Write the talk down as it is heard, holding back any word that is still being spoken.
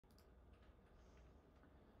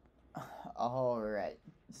All right.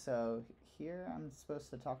 So here I'm supposed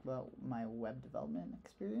to talk about my web development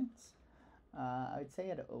experience. I'd say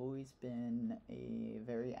I'd always been a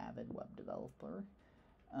very avid web developer.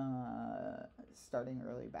 Starting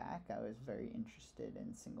early back, I was very interested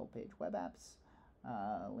in single page web apps,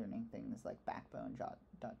 learning things like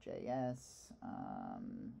Backbone.js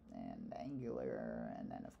and Angular, and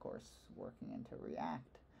then, of course, working into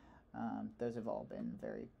React. Those have all been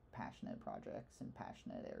very passionate projects and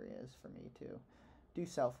passionate areas for me to do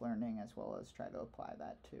self-learning as well as try to apply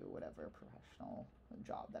that to whatever professional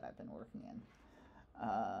job that I've been working in.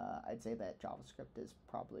 I'd say that JavaScript is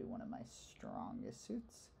probably one of my strongest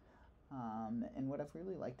suits. And what I've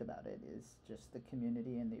really liked about it is just the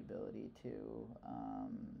community and the ability to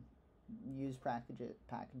use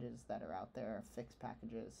packages that are out there, fix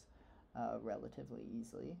packages relatively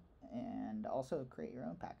easily, and also create your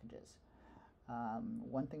own packages.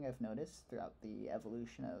 One thing I've noticed throughout the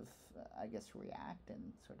evolution of, I guess, React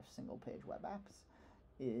and sort of single page web apps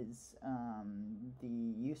is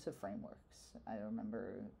the use of frameworks. I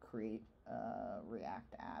remember Create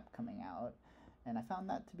React app coming out, and I found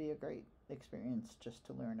that to be a great experience just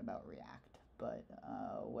to learn about React. But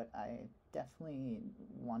what I definitely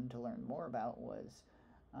wanted to learn more about was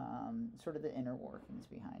sort of the inner workings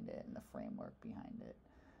behind it and the framework behind it.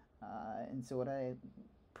 And so what I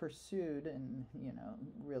pursued and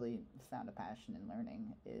really found a passion in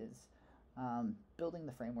learning is building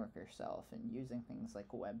the framework yourself and using things like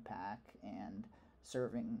Webpack and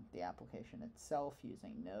serving the application itself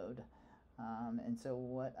using Node. And so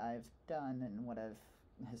what I've done and what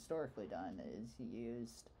I've historically done is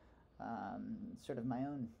used sort of my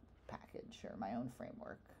own package or my own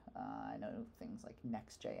framework. I know things like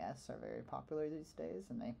Next.js are very popular these days,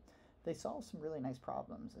 and they solve some really nice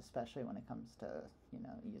problems, especially when it comes to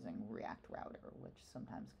using React Router, which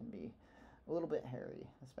sometimes can be a little bit hairy,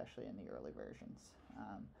 especially in the early versions.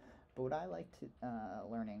 But what I like to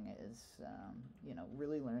learning is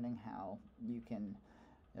really learning how you can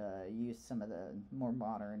use some of the more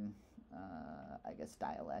modern I guess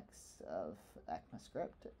dialects of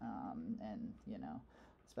ECMAScript, and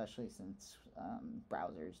especially since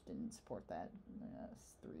browsers didn't support that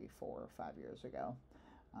 3, 4, 5 years ago.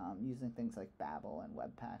 Using things like Babel and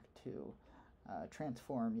Webpack to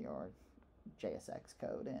transform your JSX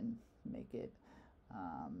code and make it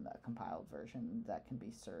a compiled version that can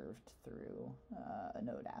be served through a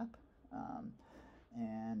Node app.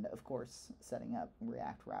 And of course, setting up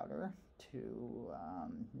React Router to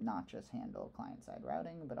not just handle client-side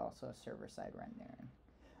routing, but also server-side rendering.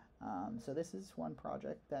 So this is one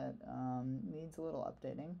project that needs a little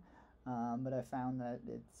updating, but I found that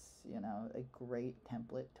it's a great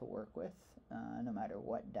template to work with, no matter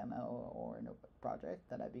what demo or project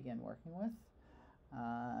that I begin working with.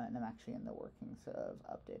 And I'm actually in the workings of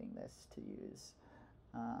updating this to use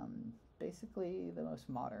basically the most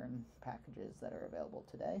modern packages that are available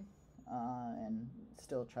today, and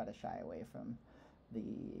still try to shy away from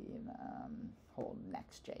the whole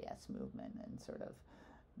Next.js movement and sort of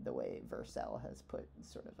the way Vercel has put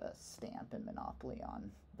sort of a stamp and monopoly on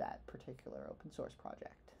that particular open source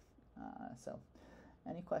project. So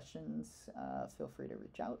any questions, feel free to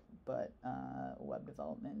reach out, but web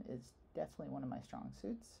development is definitely one of my strong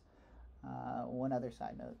suits. One other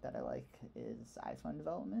side note that I like is iPhone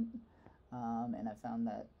development, and I found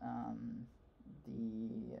that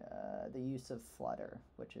the use of Flutter,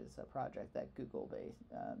 which is a project that Google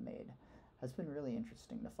made, has been really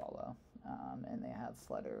interesting to follow. And they have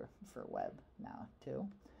Flutter for web now too,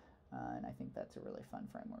 and I think that's a really fun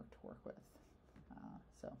framework to work with.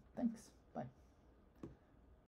 So thanks.